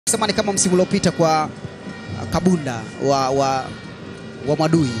Sema ni kama msimu uliopita kwa Kabunda wa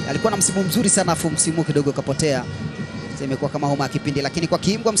Mwadui. Alikuwa na msimu mzuri sana, afu msimu kidogo kapotea. Sasa imekuwa kama homa ya kipindi, lakini kwa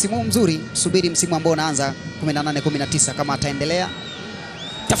Kiimbwa msimu mzuri. Subiri msimu ambao unaanza 18-19 kama ataendelea.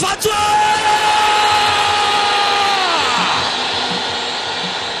 Tafadzwa!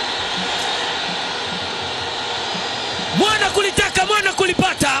 Mwana kulitaka, mwana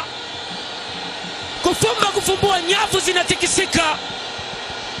kulipata. Kufumba kufumbua, nyavu zinatikisika.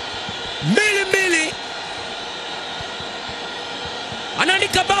 2-2.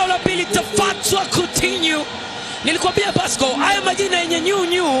 Anaandika bao la pili Tafadzwa Kutinyu. Nilikwambia Pasco, haya majina yenye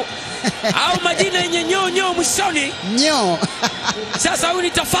nyu au majina yenye nyo mwishoni. Nyo. Sasa huyu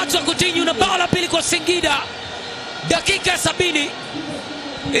ni Tafadzwa Kutinyu na bao la pili kwa Singida. Dakika 70.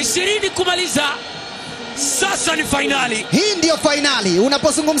 20 kumaliza. Sasa ni finali. Hii ndio finali.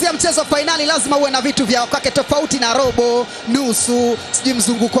 Unapozungumzia mchezo finali lazima uwe na vitu vya kwake tofauti na robo, nusu, sijui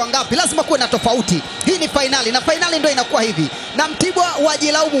mzunguko ngapi. Lazima kuwe na tofauti. Hii ni finali na finali ndio inakuwa hivi. Na Mtibwa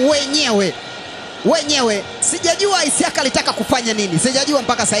wajilaumu wenyewe. Sijajua Isiaka alitaka kufanya nini. Sijajua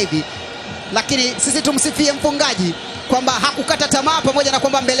mpaka sasa hivi. Lakini sisi tumsifie mfungaji kwamba hakukata tamaa, pamoja na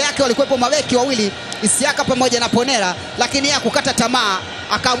kwamba mbele yake walikuwepo mabeki wawili, Isiaka pamoja na Ponera, lakini yeye hakukata tamaa,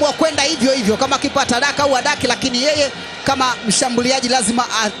 akaamua kwenda hivyo kama kipa atadaka au adaki, lakini yeye kama mshambuliaji lazima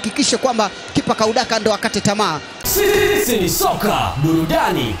ahakikishe kwamba kipa kaudaka ndo akate tamaa. Sisi ni soka,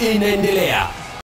 burudani inaendelea.